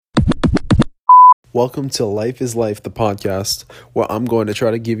Welcome to Life is Life, the podcast, where I'm going to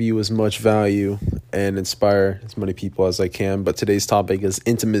try to give you as much value and inspire as many people as I can. But today's topic is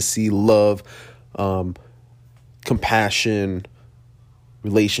intimacy, love, compassion,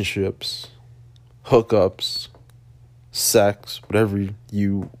 relationships, hookups, sex, whatever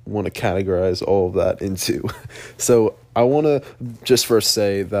you want to categorize all of that into. So I want to just first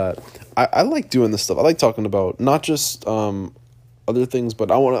say that I like doing this stuff. I like talking about not just other things, but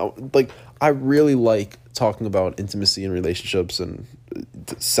I really like talking about intimacy and relationships and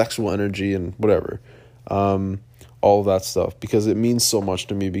sexual energy and whatever, all of that stuff, because it means so much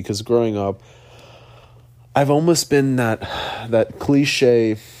to me. Because growing up, I've almost been that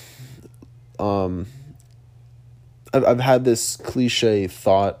cliche. I've had this cliche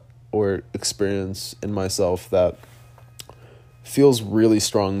thought or experience in myself that feels really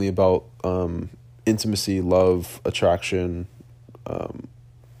strongly about intimacy, love, attraction.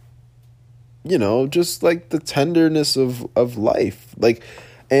 Just like the tenderness of life.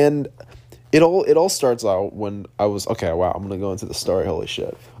 And it all starts out when I was, okay, wow, I'm gonna go into the story, holy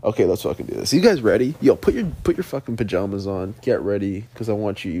shit. Okay, let's fucking do this. You guys ready? Yo, put your fucking pajamas on, get ready, because I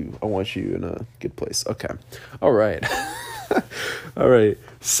want you in a good place. Okay. All right. All right.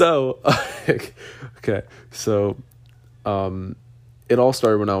 So, okay. So, it all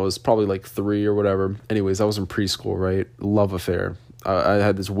started when I was probably like 3 or whatever. Anyways, I was in preschool, right? Love affair. I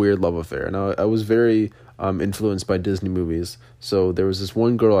had this weird love affair, and I was very influenced by Disney movies. So there was this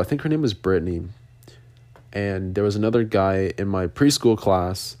one girl, I think her name was Brittany, and there was another guy in my preschool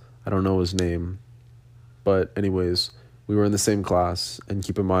class. I don't know his name, but anyways, we were in the same class. And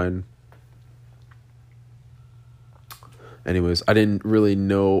keep in mind, anyways, I didn't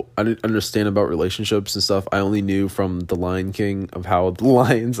understand about relationships and stuff. I only knew from The Lion King of how the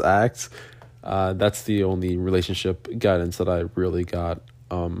lions act. That's the only relationship guidance that I really got.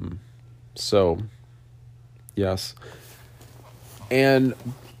 So, yes. And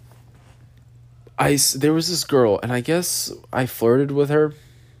there was this girl, and I guess I flirted with her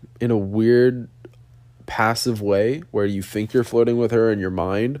in a weird, passive way, where you think you're flirting with her in your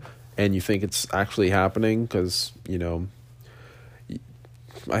mind, and you think it's actually happening, because,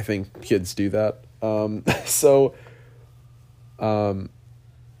 I think kids do that.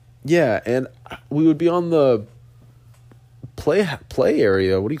 Yeah, and we would be on the play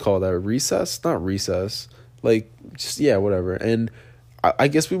area. What do you call that? Recess? Not recess. Whatever. And I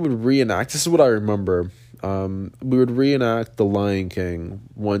guess we would reenact. This is what I remember. We would reenact The Lion King.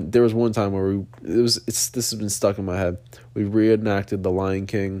 There was one time where this has been stuck in my head. We reenacted The Lion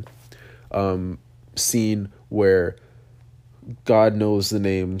King scene where God knows the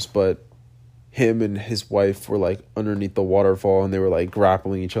names, but him and his wife were like underneath the waterfall, and they were like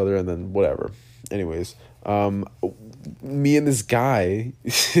grappling each other, and then whatever. Anyways, me and this guy,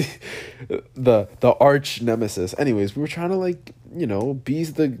 the arch nemesis. Anyways, we were trying to be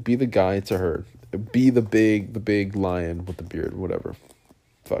the guy to her, be the big lion with the beard, whatever.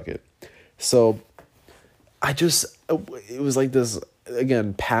 Fuck it. So it was like this,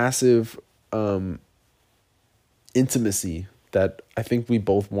 again, passive intimacy that I think we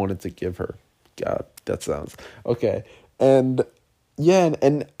both wanted to give her. God, that sounds okay. And yeah,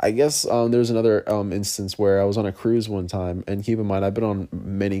 and I guess there's another instance where I was on a cruise one time, and keep in mind, I've been on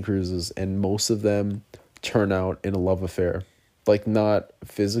many cruises, and most of them turn out in a love affair. Like, not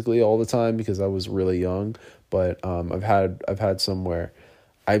physically all the time, because I was really young, but I've had some where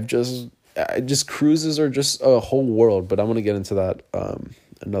cruises are just a whole world, but I'm gonna get into that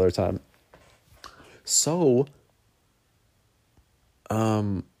another time. So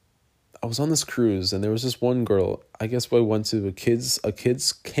I was on this cruise, and there was this one girl. I guess we went to a kids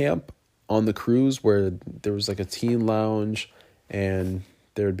camp on the cruise, where there was like a teen lounge, and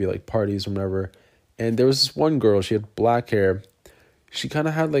there would be like parties or whatever. And there was this one girl. She had black hair. She kind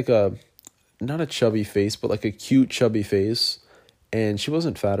of had like not a chubby face, but like a cute chubby face. And she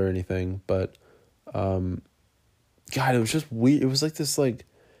wasn't fat or anything, but God, it was just weird. It was like this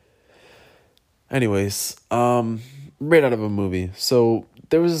anyways, right out of a movie. So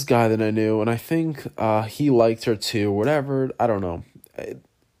there was this guy that I knew, and I think he liked her too, whatever. I don't know.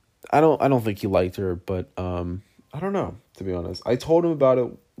 I don't think he liked her, but I don't know, to be honest. I told him about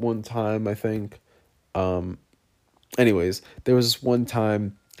it one time, I think. Anyways, there was this one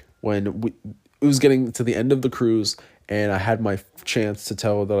time when it was getting to the end of the cruise, and I had my chance to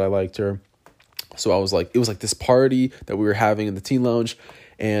tell her that I liked her. So I was like, it was like this party that we were having in the teen lounge,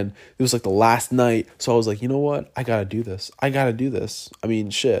 and it was like the last night. So I was like, you know what? I gotta do this. I mean,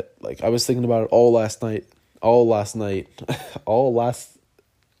 shit. Like, I was thinking about it all last night.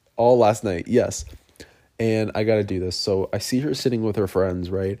 Yes. and I gotta do this. So I see her sitting with her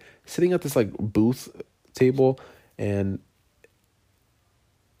friends, right? Sitting at this like booth table, and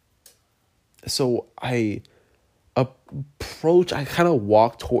so I kind of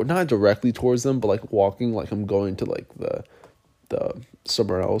walk toward, not directly towards them, but like walking like I'm going to like the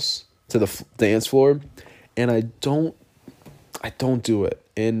somewhere else, to the dance floor, and I don't do it,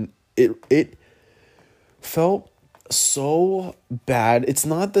 and it felt so bad. It's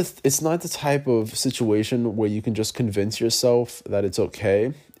not the type of situation where you can just convince yourself that it's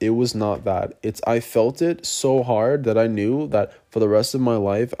okay. It was not that. I felt it so hard that I knew that for the rest of my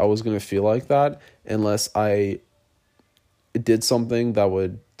life I was going to feel like that unless I did something that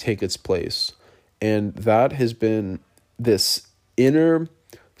would take its place. And that has been this inner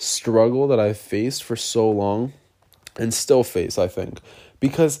struggle that I've faced for so long, and still face, I think,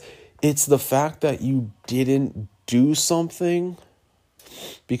 because it's the fact that you didn't do something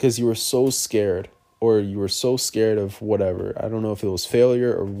because you were so scared, or you were so scared of whatever. I don't know if it was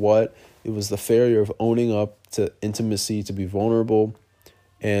failure or what. It was the failure of owning up to intimacy, to be vulnerable,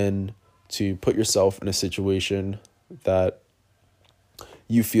 and to put yourself in a situation that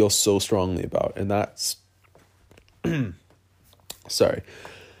you feel so strongly about. And that's sorry.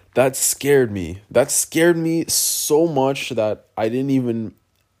 That scared me. That scared me so much that I didn't even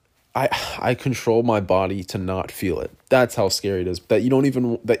I control my body to not feel it. That's how scary it is. That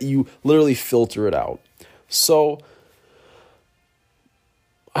you literally filter it out. So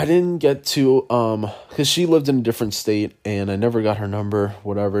I didn't get to because she lived in a different state and I never got her number,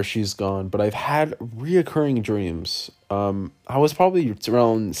 whatever, she's gone. But I've had reoccurring dreams. I was probably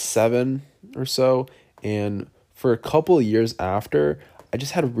around 7 or so, and for a couple of years after, I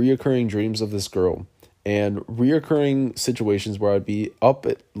just had reoccurring dreams of this girl, and reoccurring situations where I'd be up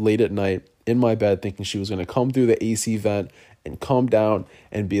late at night in my bed thinking she was going to come through the AC vent and come down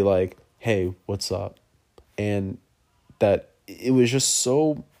and be like, hey, what's up? And that it was just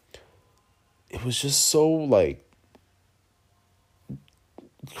so like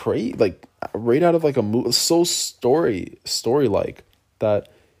crazy, like right out of like a movie, so story like that.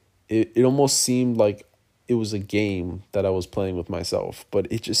 It almost seemed like it was a game that I was playing with myself, but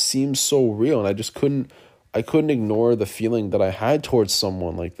it just seemed so real, and I couldn't ignore the feeling that I had towards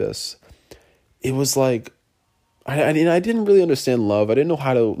someone like this. It was like, I didn't really understand love. I didn't know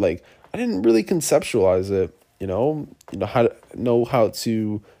how to, like, I didn't really conceptualize it, how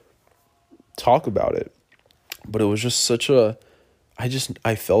to talk about it, but it was just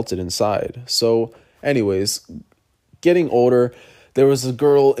I felt it inside. So anyways, getting older, there was a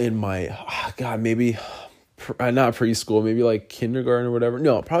girl in my, maybe not preschool, maybe like kindergarten or whatever.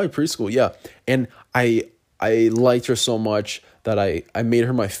 No, probably preschool. Yeah. And I liked her so much that I made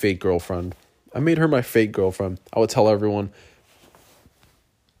her my fake girlfriend. I would tell everyone,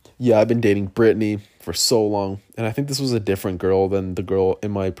 yeah, I've been dating Brittany for so long. And I think this was a different girl than the girl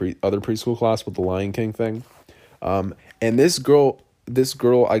in my other preschool class with the Lion King thing. And this girl,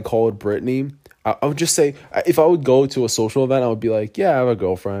 I called Brittany. I would just say, if I would go to a social event, I would be like, yeah, I have a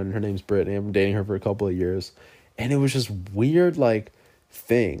girlfriend. Her name's Brittany. I've been dating her for a couple of years. And it was just weird, like,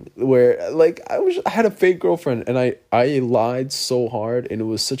 thing where, like, I had a fake girlfriend, and I lied so hard, and it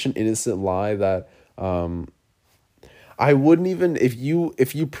was such an innocent lie that I wouldn't even, if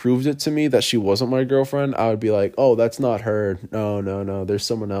you proved it to me that she wasn't my girlfriend, I would be like, oh, that's not her. No, there's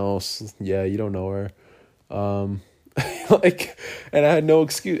someone else. Yeah, you don't know her. Like, and I had no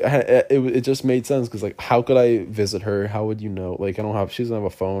excuse. It just made sense because, like, how could I visit her? How would you know? Like, she doesn't have a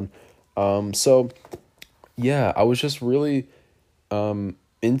phone. So yeah, I was just really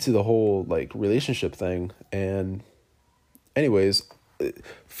into the whole, like, relationship thing. And anyways,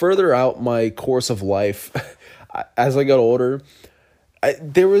 further out my course of life, as I got older,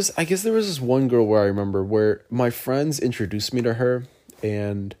 there was this one girl where I remember where my friends introduced me to her,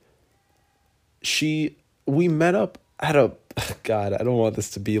 and we met up at a, God, I don't want this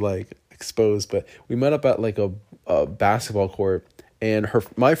to be like exposed, but we met up at like a basketball court, and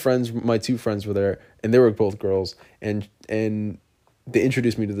my two friends were there, and they were both girls, and they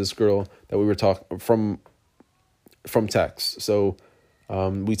introduced me to this girl that we were talking from text. So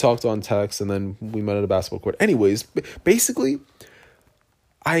we talked on text, and then we met at a basketball court. Anyways, basically,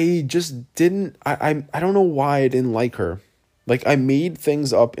 I just didn't, I don't know why I didn't like her. Like, I made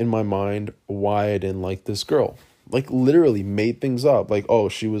things up in my mind why I didn't like this girl. Like, literally made things up. Like, oh,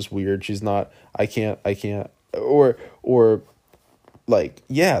 she was weird. She's not, I can't, or like,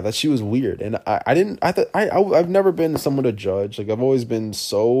 yeah, that she was weird. And I've never been someone to judge. Like, I've always been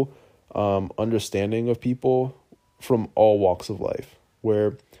so understanding of people from all walks of life,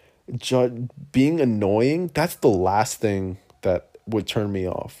 where being annoying, that's the last thing that would turn me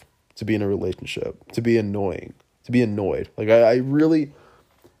off to be in a relationship, to be annoying, to be annoyed. Like I really,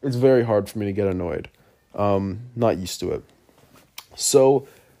 it's very hard for me to get annoyed. Not used to it. So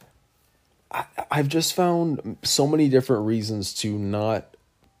I've just found so many different reasons to not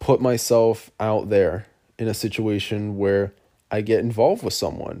put myself out there in a situation where I get involved with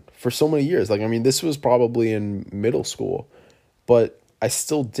someone for so many years. Like, I mean, this was probably in middle school, but I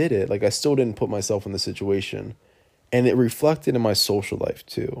still did it. Like, I still didn't put myself in the situation, and it reflected in my social life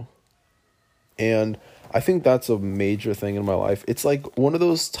too. And I think that's a major thing in my life. It's like one of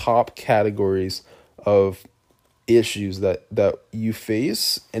those top categories of issues that you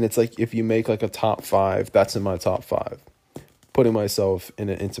face, and it's like if you make like a top 5, that's in my top 5. Putting myself in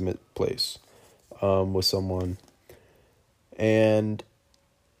an intimate place with someone, and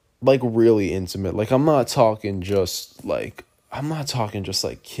like really intimate. Like I'm not talking just like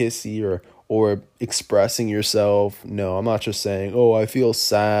kissy or expressing yourself. No, I'm not just saying, "Oh, I feel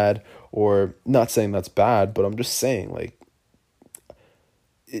sad," or not saying that's bad, but I'm just saying like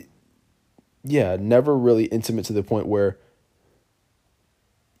yeah, never really intimate to the point where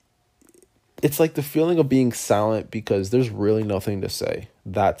it's like the feeling of being silent because there's really nothing to say.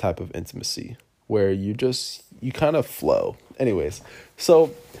 That type of intimacy where you kind of flow. Anyways,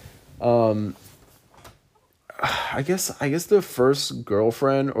 so I guess the first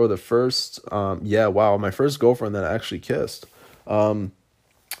girlfriend or the first my first girlfriend that I actually kissed. It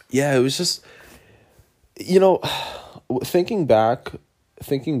was just, thinking back,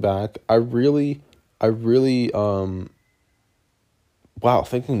 I really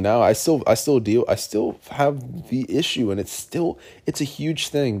thinking now, I still have the issue, and it's a huge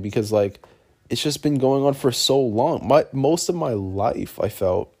thing because like it's just been going on for so long. Most of my life I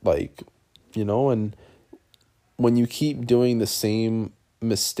felt like, and when you keep doing the same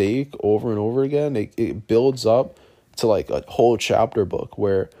mistake over and over again, it builds up to like a whole chapter book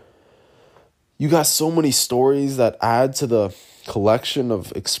where you got so many stories that add to the collection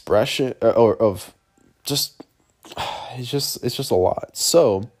of expression or of just it's just a lot.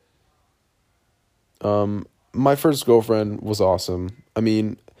 So my first girlfriend was awesome. I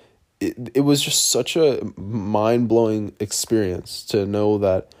mean, it was just such a mind-blowing experience to know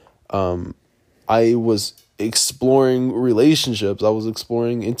that I was exploring relationships, I was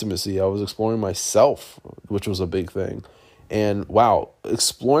exploring intimacy, I was exploring myself, which was a big thing. And wow,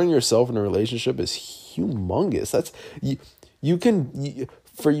 exploring yourself in a relationship is humongous. That's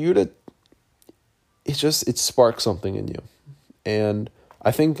it sparks something in you. And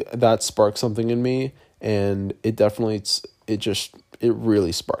I think that sparked something in me, and it definitely, it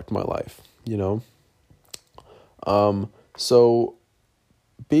really sparked my life, So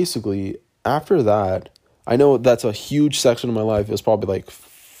basically after that, I know that's a huge section of my life. It was probably like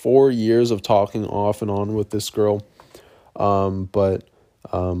 4 years of talking off and on with this girl. But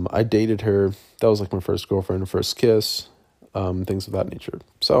I dated her. That was like my first girlfriend, first kiss, things of that nature.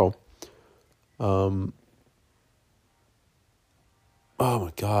 So, oh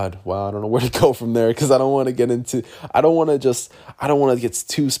my God. Wow. I don't know where to go from there because I don't want to get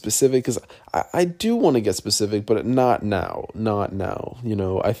too specific because I do want to get specific, but not now.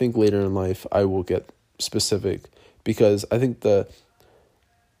 I think later in life I will get specific because I think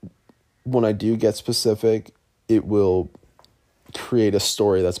when I do get specific, it will create a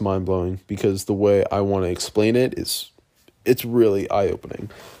story that's mind-blowing because the way I want to explain it's really eye-opening.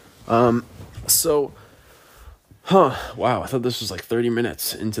 Wow, I thought this was like 30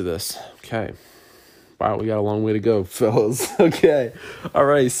 minutes into this. Okay. Wow, we got a long way to go, fellas. Okay. All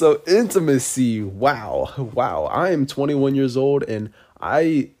right, so intimacy. Wow. I am 21 years old, and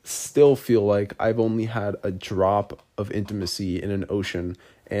I still feel like I've only had a drop of intimacy in an ocean,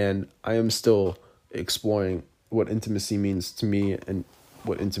 and I am still exploring what intimacy means to me and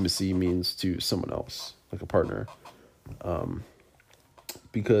what intimacy means to someone else, like a partner.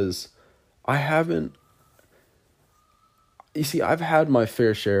 Because I've had my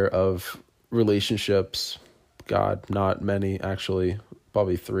fair share of relationships. God, not many, actually.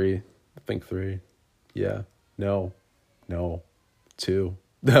 Probably 3. I think 3. Yeah. No. 2.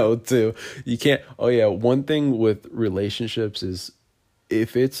 No, 2. You can't. Oh yeah. One thing with relationships is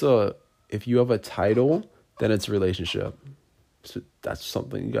if you have a title, then it's a relationship. So that's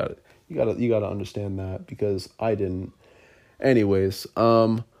something you gotta understand that because I didn't. Anyways,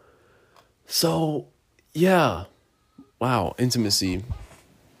 so yeah, wow, intimacy.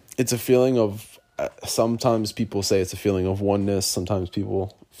 It's a feeling of. Sometimes people say it's a feeling of oneness. Sometimes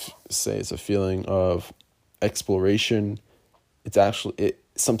people say it's a feeling of exploration. It's actually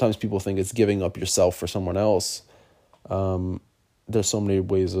sometimes people think it's giving up yourself for someone else. There's so many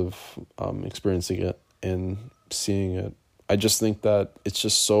ways of experiencing it and seeing it. I just think that it's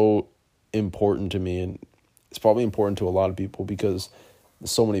just so important to me, and it's probably important to a lot of people because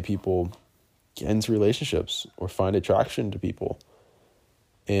so many people get into relationships or find attraction to people.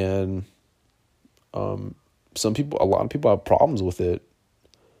 And a lot of people have problems with it,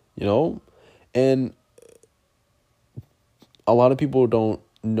 you know? And a lot of people don't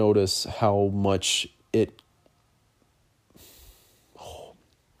notice how much it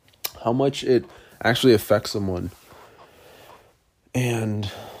actually affects someone. And,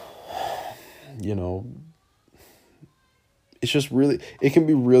 you know, it can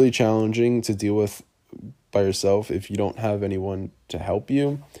be really challenging to deal with by yourself if you don't have anyone to help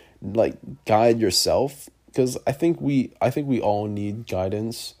you, like guide yourself. Because I think we all need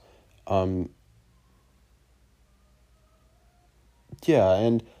guidance. Yeah,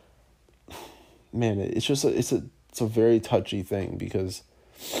 and man, it's a very touchy thing because,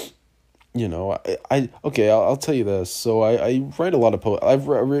 you know, I'll tell you this. So I write a lot of I've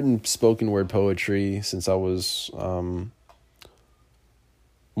written spoken word poetry since I was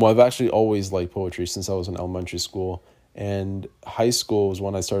I've actually always liked poetry since I was in elementary school, and high school was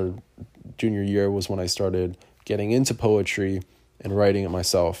when I started. Junior year was when I started getting into poetry and writing it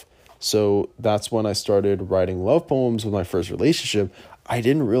myself. So that's when I started writing love poems with my first relationship. I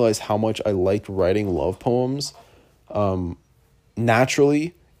didn't realize how much I liked writing love poems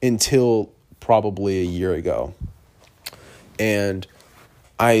naturally until probably a year ago. And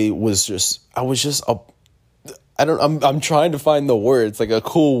I'm trying to find the words, like a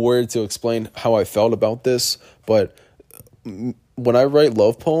cool word to explain how I felt about this. But when I write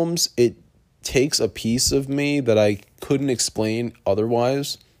love poems, it takes a piece of me that I couldn't explain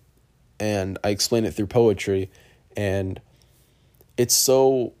otherwise, and I explain it through poetry, and it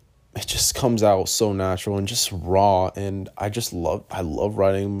just comes out so natural and just raw, and I love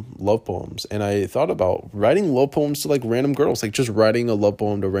writing love poems. And I thought about writing love poems to like random girls, like just writing a love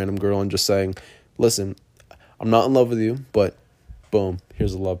poem to a random girl and just saying, listen, I'm not in love with you, but boom,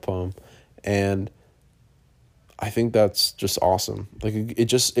 here's a love poem. And I think that's just awesome. Like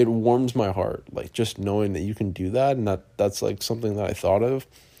it warms my heart, like just knowing that you can do that, and that's like something that I thought of.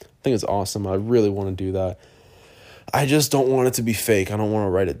 I think it's awesome. I really want to do that. I just don't want it to be fake. I don't want to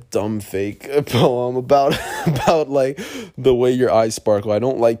write a dumb fake poem about like the way your eyes sparkle. I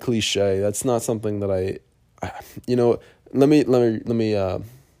don't like cliche. That's not something that I you know, let me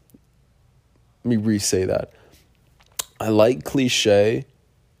re-say that. I like cliche,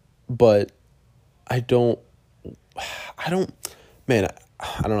 but I don't man,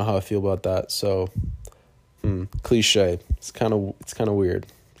 I don't know how I feel about that. So, cliche. It's kind of weird.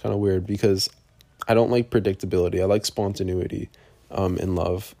 Kind of weird because I don't like predictability. I like spontaneity in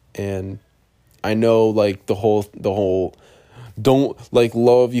love. And I know like the whole don't like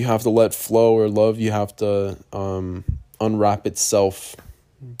love you have to let flow, or love you have to unwrap itself.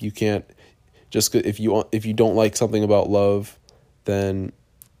 You can't just if you don't like something about love, then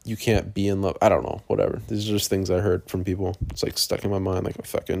you can't be in love. I don't know, whatever. These are just things I heard from people. It's like stuck in my mind like a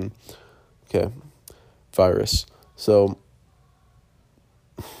fucking virus. So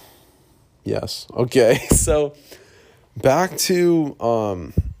yes. Okay. So back to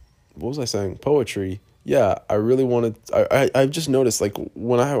what was I saying? Poetry. Yeah, I really wanted I've just noticed like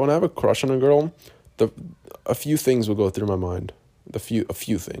when I have a crush on a girl, a few things will go through my mind. A few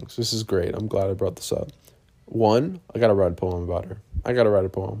things. This is great. I'm glad I brought this up. One, I gotta write a poem about her. I gotta write a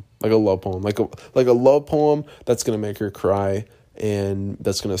poem, like a love poem, like a love poem that's gonna make her cry, and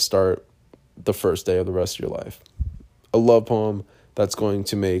that's gonna start the first day of the rest of your life. A love poem that's going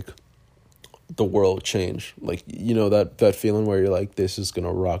to make the world change. Like, you know, that feeling where you're like, this is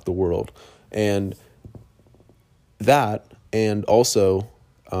gonna rock the world, and that, and also,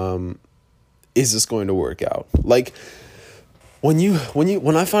 is this going to work out? Like, when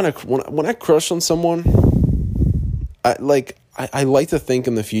I crush on someone, I like to think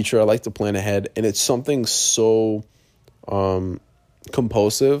in the future. I like to plan ahead, and it's something so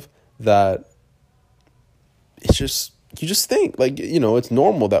compulsive that it's just, you just think like, you know, it's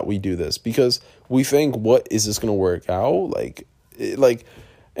normal that we do this because we think, what is this gonna work out?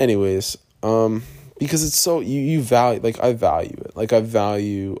 Anyways, because it's so you value, like I value it, like I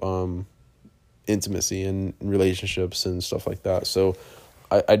value intimacy and relationships and stuff like that. So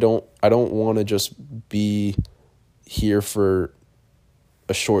I don't want to just be here for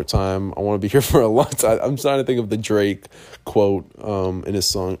a short time. I want to be here for a long time. I'm trying to think of the Drake quote in his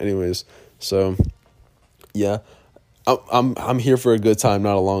song. Anyways, so yeah, I'm here for a good time,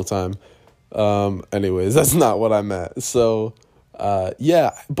 not a long time. Anyways, that's not what I meant. So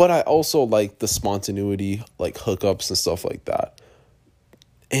yeah, but I also like the spontaneity, like hookups and stuff like that.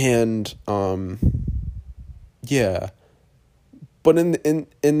 And yeah, But in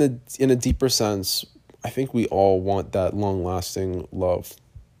a deeper sense, I think we all want that long lasting love,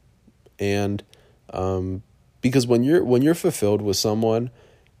 and because when you're fulfilled with someone,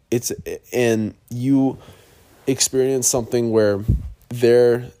 it's and you experience something where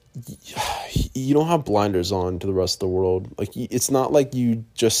they're you don't have blinders on to the rest of the world. Like, it's not like you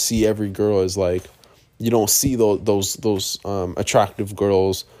just see every girl as like, you don't see those attractive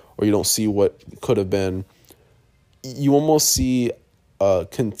girls, or you don't see what could have been. You almost see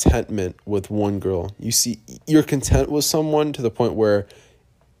contentment with one girl. You're content with someone to the point where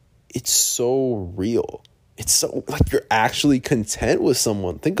it's so real. It's so, like, you're actually content with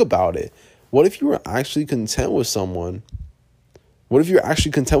someone. Think about it. What if you were actually content with someone? What if you're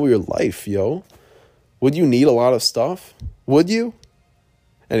actually content with your life, yo? Would you need a lot of stuff? Would you?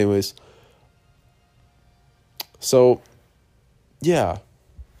 Anyways. So, yeah.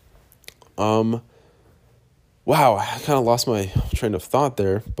 Wow, I kind of lost my train of thought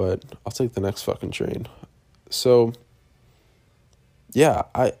there, but I'll take the next fucking train. So, yeah,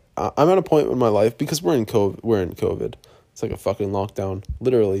 I'm at a point in my life, because we're in COVID. It's like a fucking lockdown.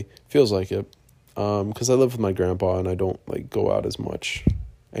 Literally. Feels like it. Because I live with my grandpa, and I don't like go out as much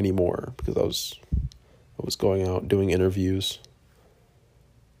anymore, because I was going out doing interviews.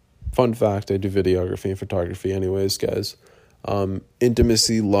 Fun fact, I do videography and photography anyways, guys.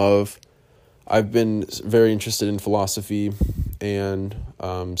 Intimacy, love. I've been very interested in philosophy and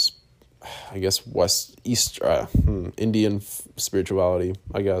I guess Indian spirituality,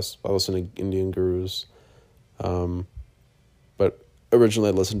 I guess. I listen to Indian gurus. But originally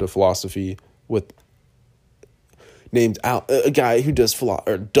I listened to philosophy with named a guy who does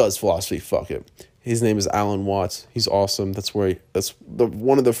philosophy. Fuck it. His name is Alan Watts. He's awesome. That's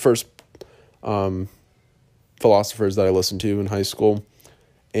one of the first philosophers that I listened to in high school.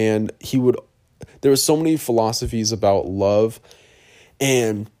 And there were so many philosophies about love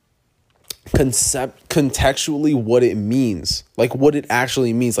and contextually what it means, like what it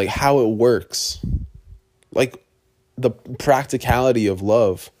actually means, like how it works, like the practicality of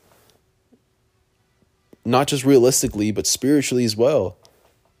love. Not just realistically, but spiritually as well.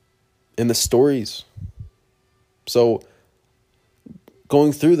 And the stories. So,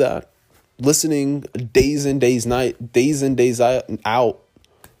 going through that, listening days in, days out,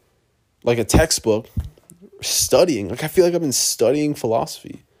 like a textbook, studying. Like, I feel like I've been studying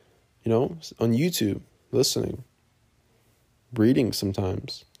philosophy, on YouTube, listening, reading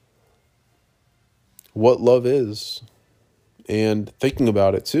sometimes. What love is. And thinking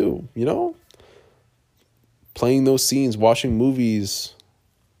about it too, playing those scenes, watching movies,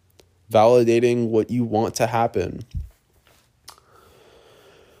 validating what you want to happen.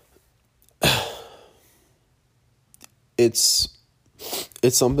 It's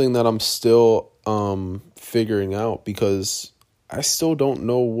something that I'm still figuring out, because I still don't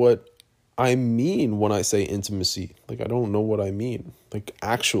know what I mean when I say intimacy. Like, I don't know what I mean. Like,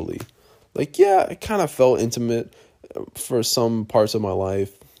 actually. Like, yeah, I kind of felt intimate for some parts of my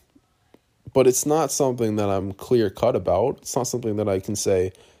life, but it's not something that I'm clear cut about. It's not something that I can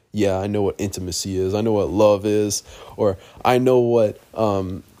say, yeah, I know what intimacy is. I know what love is. Or I know what,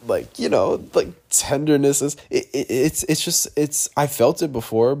 tenderness is. It's I felt it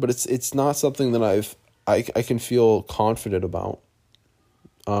before, but it's not something that I can feel confident about,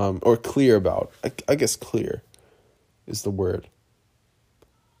 or clear about. I guess clear is the word.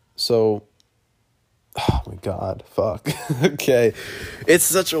 So, oh my God, fuck. Okay. It's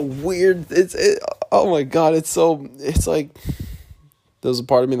such a weird, oh my God, it's like, there's a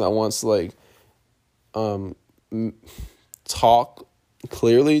part of me that wants to like, talk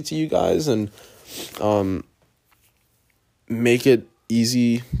clearly to you guys and, make it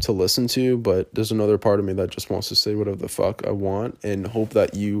easy to listen to, but there's another part of me that just wants to say whatever the fuck I want and hope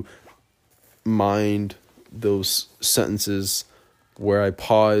that you mind those sentences where I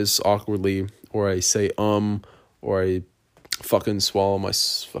pause awkwardly, or I say or I fucking swallow my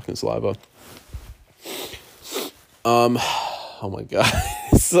fucking saliva. Oh my God.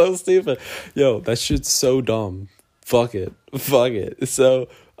 It's so stupid. Yo, that shit's so dumb. Fuck it. So,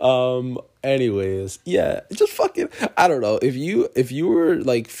 anyways, yeah, just fucking, I don't know. If you were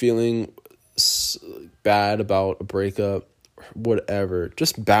like feeling bad about a breakup, whatever,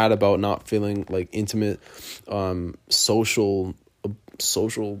 just bad about not feeling like intimate, social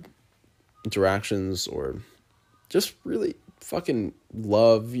interactions, or just really fucking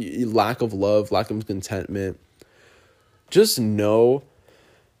lack of contentment, just know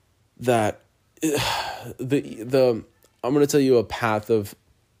that I'm going to tell you a path of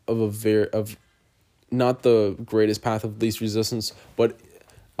not the greatest path of least resistance, but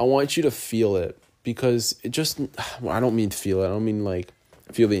I want you to feel it. because it just, well, I don't mean feel it. I don't mean like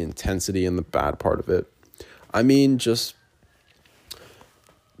feel the intensity and the bad part of it. I mean, just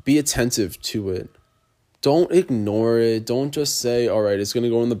be attentive to it. Don't ignore it. Don't just say, all right, it's going to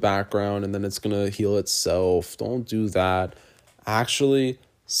go in the background and then it's going to heal itself. Don't do that. Actually,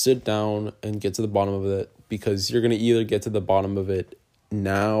 sit down and get to the bottom of it, because you're going to either get to the bottom of it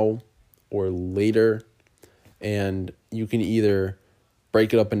now or later. And you can either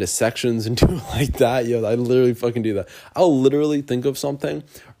break it up into sections and do it like that. Yo, I literally fucking do that. I'll literally think of something,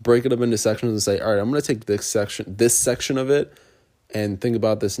 break it up into sections and say, all right, I'm going to take this section of it and think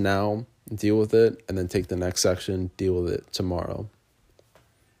about this now, deal with it, and then take the next section, deal with it tomorrow.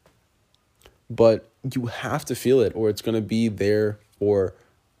 But you have to feel it, or it's going to be there for,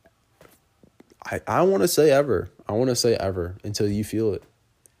 I want to say ever. I want to say ever until you feel it.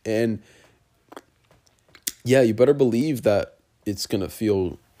 And yeah, you better believe that it's going to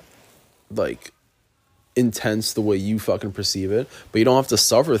feel like intense the way you fucking perceive it, but you don't have to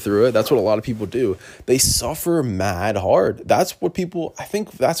suffer through it. That's what a lot of people do. They suffer mad hard. I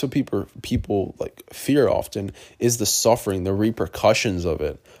think that's what people like fear often, is the suffering, the repercussions of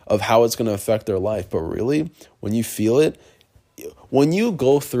it, of how it's going to affect their life. But really, when you feel it, when you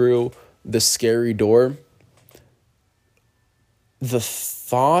go through the scary door, the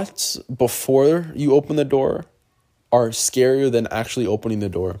thoughts before you open the door are scarier than actually opening the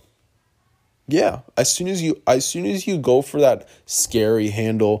door. Yeah, as soon as you go for that scary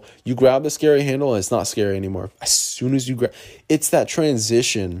handle, you grab the scary handle and it's not scary anymore. As soon as it's that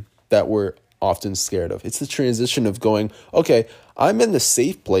transition that we're often scared of. It's the transition of going, okay, I'm in the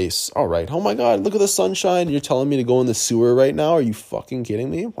safe place. All right. Oh my God, look at the sunshine. You're telling me to go in the sewer right now? Are you fucking kidding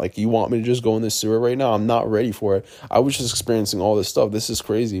me? Like, you want me to just go in the sewer right now? I'm not ready for it. I was just experiencing all this stuff. This is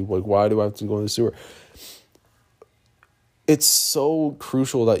crazy. Like, why do I have to go in the sewer? It's so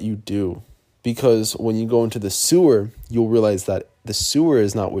crucial that you do. Because when you go into the sewer, you'll realize that the sewer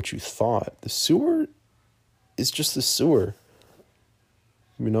is not what you thought. The sewer is just the sewer.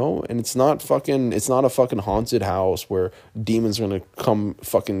 You know? And it's not a fucking haunted house where demons are gonna come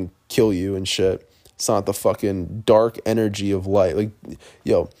fucking kill you and shit. It's not the fucking dark energy of light. Like,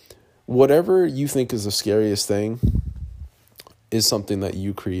 yo, whatever you think is the scariest thing is something that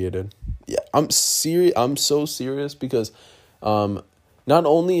you created. Yeah, I'm so serious, because not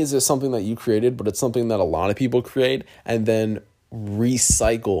only is it something that you created, but it's something that a lot of people create and then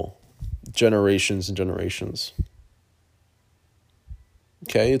recycle generations and generations.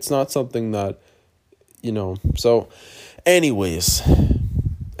 Okay? It's not something that, so anyways,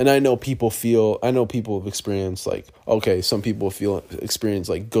 and I know people have experienced like, okay, some people experience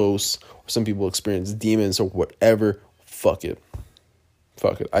like ghosts, or some people experience demons or whatever. Fuck it.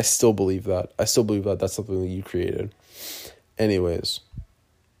 I still believe that. That's something that you created. Anyways,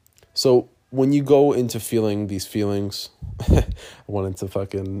 so when you go into feeling these feelings, I wanted to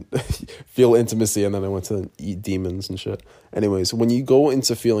fucking feel intimacy and then I went to eat demons and shit. Anyways, when you go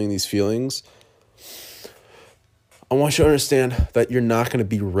into feeling these feelings, I want you to understand that you're not going to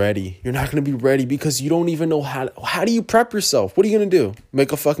be ready. You're not going to be ready because you don't even know how do you prep yourself? What are you going to do?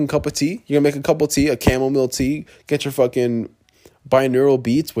 Make a fucking cup of tea? You're going to make a cup of tea, a chamomile tea, get your fucking binaural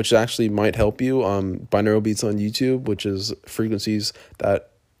beats, which actually might help you. Binaural beats on YouTube, which is frequencies that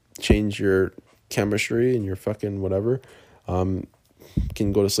change your chemistry and your fucking whatever.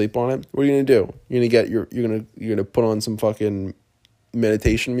 Can go to sleep on it. What are you gonna do? You're gonna put on some fucking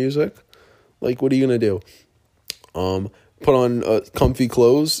meditation music. Like, what are you gonna do? Put on comfy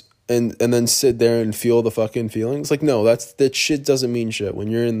clothes and then sit there and feel the fucking feelings. Like, no, that shit doesn't mean shit when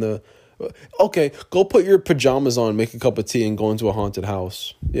you're in the. Okay, go put your pajamas on, make a cup of tea, and go into a haunted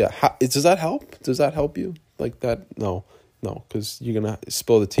house. Yeah, does that help? Does that help you? Like that? No, because you're gonna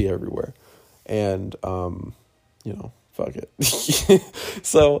spill the tea everywhere, and fuck it.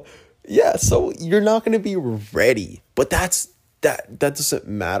 So you're not gonna be ready, but that doesn't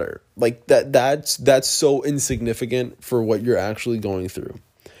matter. Like that's so insignificant for what you're actually going through.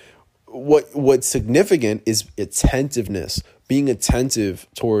 What's significant is attentiveness, being attentive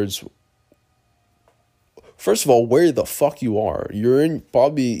towards. First of all, where the fuck you are. You're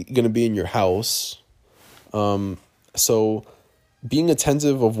probably going to be in your house. So being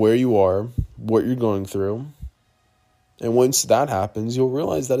attentive of where you are, what you're going through. And once that happens, you'll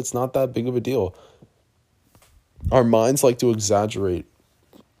realize that it's not that big of a deal. Our minds like to exaggerate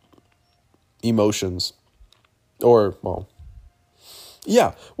emotions. We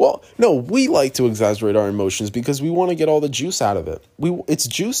like to exaggerate our emotions because we want to get all the juice out of it. It's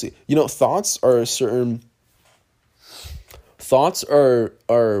juicy. Thoughts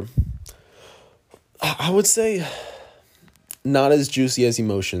are I would say not as juicy as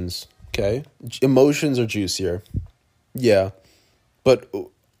emotions. Okay? Emotions are juicier. Yeah. But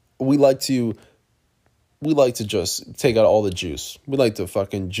we like to just take out all the juice. We like to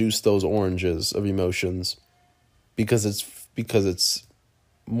fucking juice those oranges of emotions because it's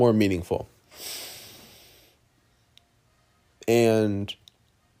more meaningful. And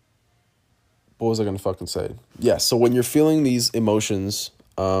what was I going to fucking say? Yeah, so when you're feeling these emotions,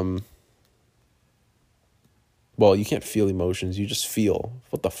 well, you can't feel emotions, you just feel.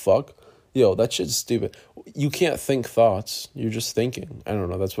 What the fuck? Yo, that shit's stupid. You can't think thoughts, you're just thinking. I don't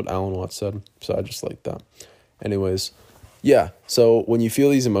know, that's what Alan Watts said, so I just like that. Anyways, yeah, so when you feel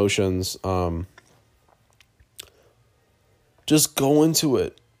these emotions, just go into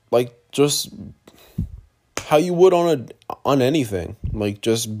it. Like, just how you would on anything. Like,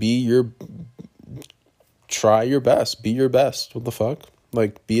 just try your best. Be your best. What the fuck?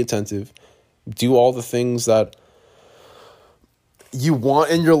 Like, be attentive. Do all the things that you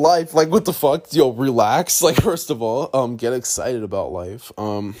want in your life. Like, what the fuck? Yo, relax. Like, first of all, get excited about life.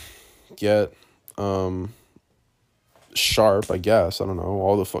 Get sharp, I guess. I don't know.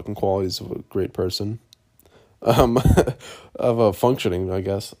 All the fucking qualities of a great person. Of a functioning, I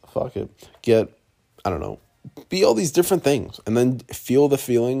guess. Fuck it. I don't know. Be all these different things, and then feel the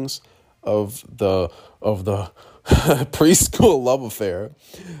feelings of the preschool love affair,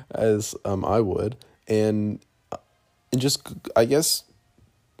 as I would, and just, I guess,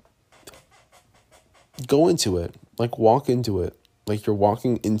 go into it. Like, walk into it like you're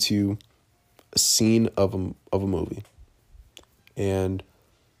walking into a scene of a movie, and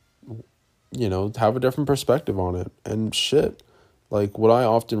have a different perspective on it. And shit, like, what I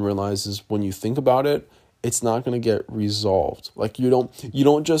often realize is when you think about it, it's not going to get resolved. Like, you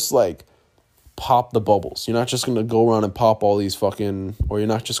don't just, like, pop the bubbles. You're not just going to go around and pop all these fucking, or you're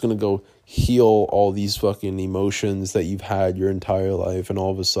not just going to go heal all these fucking emotions that you've had your entire life, and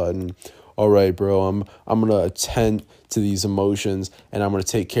all of a sudden, all right, bro, I'm going to attend to these emotions, and I'm going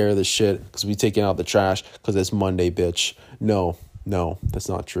to take care of this shit because we taking out the trash because it's Monday, bitch. No, that's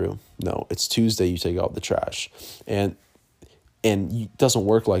not true. No, it's Tuesday you take out the trash. And it doesn't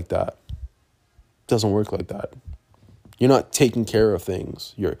work like that. Doesn't work like that. You're not taking care of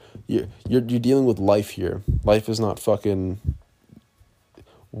things. You're dealing with life here. Life is not fucking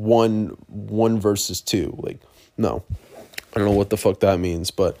one versus two. Like, no. I don't know what the fuck that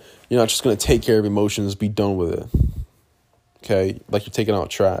means, but you're not just gonna take care of emotions, be done with it. Okay? Like you're taking out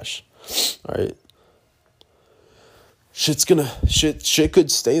trash. Alright? Shit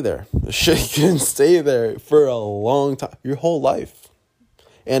could stay there. Shit can stay there for a long time. Your whole life.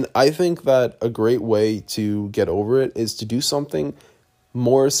 And I think that a great way to get over it is to do something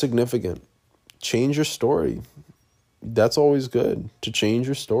more significant. Change your story. That's always good, to change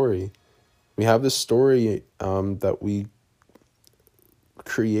your story. We have this story that we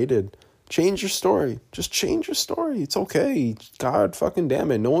created. Change your story. Just change your story. It's okay. God fucking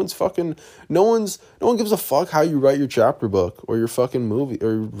damn it. No one gives a fuck how you write your chapter book or your fucking movie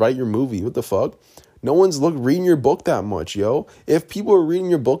or write your movie. What the fuck? No one's reading your book that much, yo. If people were reading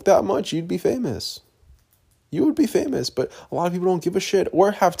your book that much, you'd be famous. You would be famous, but a lot of people don't give a shit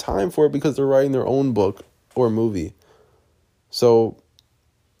or have time for it because they're writing their own book or movie. So,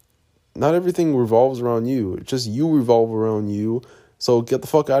 not everything revolves around you. Just you revolve around you. So get the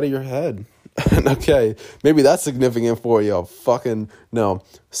fuck out of your head. Okay, maybe that's significant for you. Fucking no.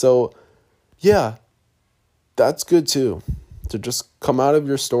 So, yeah, that's good too. To just come out of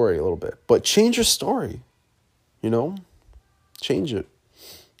your story a little bit. But change your story. Change it.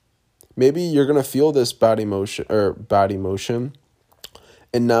 Maybe you're going to feel this bad emotion.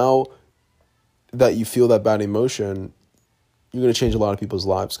 And now that you feel that bad emotion, you're going to change a lot of people's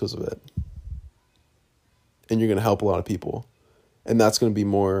lives because of it. And you're going to help a lot of people. And that's going to be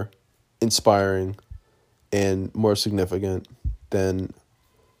more inspiring and more significant than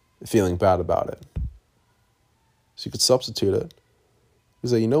feeling bad about it. So you could substitute it. You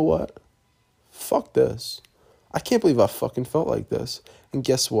say, you know what? Fuck this. I can't believe I fucking felt like this. And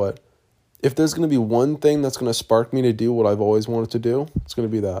guess what? If there's going to be one thing that's going to spark me to do what I've always wanted to do, it's going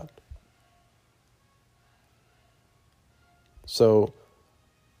to be that. So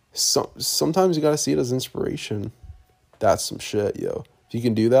sometimes you got to see it as inspiration. That's some shit, yo. If you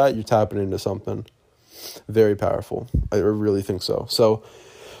can do that, you're tapping into something very powerful. I really think so. So,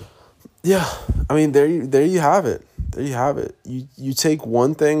 yeah, I mean, there you have it. There you have it. You take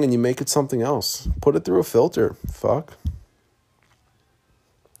one thing and you make it something else. Put it through a filter. Fuck.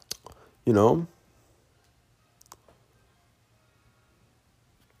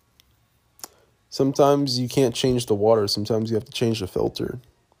 Sometimes you can't change the water. Sometimes you have to change the filter.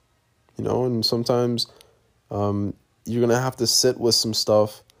 And sometimes you're going to have to sit with some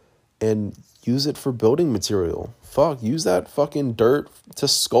stuff and use it for building material. Fuck, use that fucking dirt to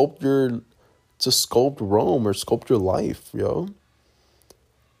sculpt Rome or sculpt your life, yo.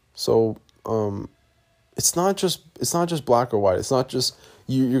 So, it's not just black or white. It's not just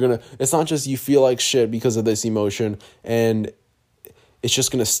it's not just you feel like shit because of this emotion and it's just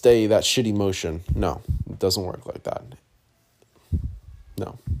gonna stay that shit emotion. No, it doesn't work like that.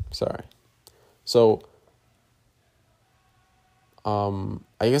 No, sorry. So,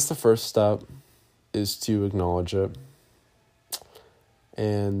 I guess the first step is to acknowledge it.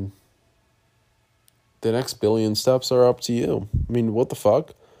 And the next billion steps are up to you. I mean, what the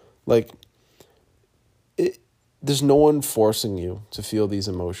fuck? Like, there's no one forcing you to feel these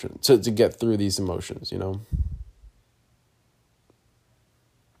emotions, to get through these emotions, you know?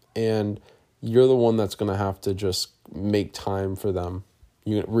 And you're the one that's going to have to just make time for them.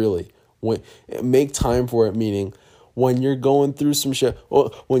 You really, make time for it, meaning when you're going through some shit,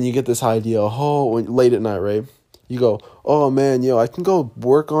 when you get this idea, late at night, right? You go, oh man, I can go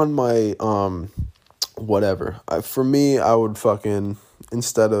work on my, whatever. For me, I would fucking,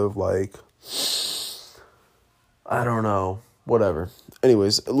 instead of like, I don't know, whatever.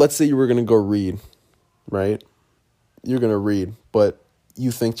 Anyways, let's say you were going to go read, right? You're going to read, but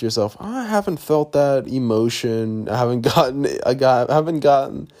you think to yourself, I haven't felt that emotion. I haven't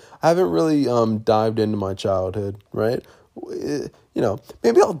really dived into my childhood, right?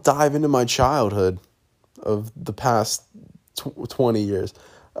 Maybe I'll dive into my childhood of the past 20 years.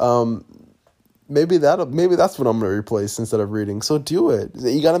 Maybe that's what I'm going to replace instead of reading. So do it.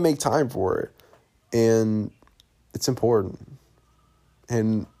 You got to make time for it. And it's important.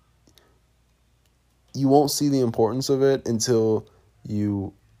 And you won't see the importance of it until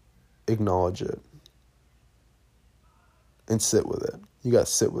you acknowledge it and sit with it. You got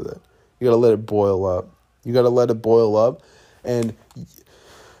to sit with it. You got to let it boil up. And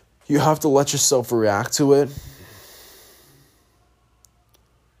you have to let yourself react to it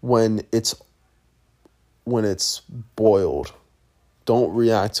when it's boiled. Don't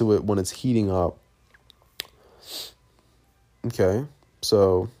react to it when it's heating up. Okay,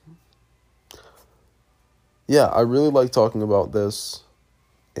 so yeah, I really like talking about this,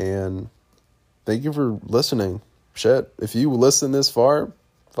 and thank you for listening. Shit, if you listen this far,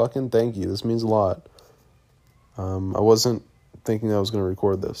 fucking thank you. This means a lot. I wasn't thinking I was going to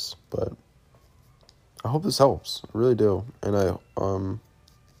record this, but I hope this helps. I really do. And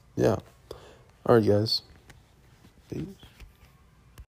yeah. All right, guys. Peace.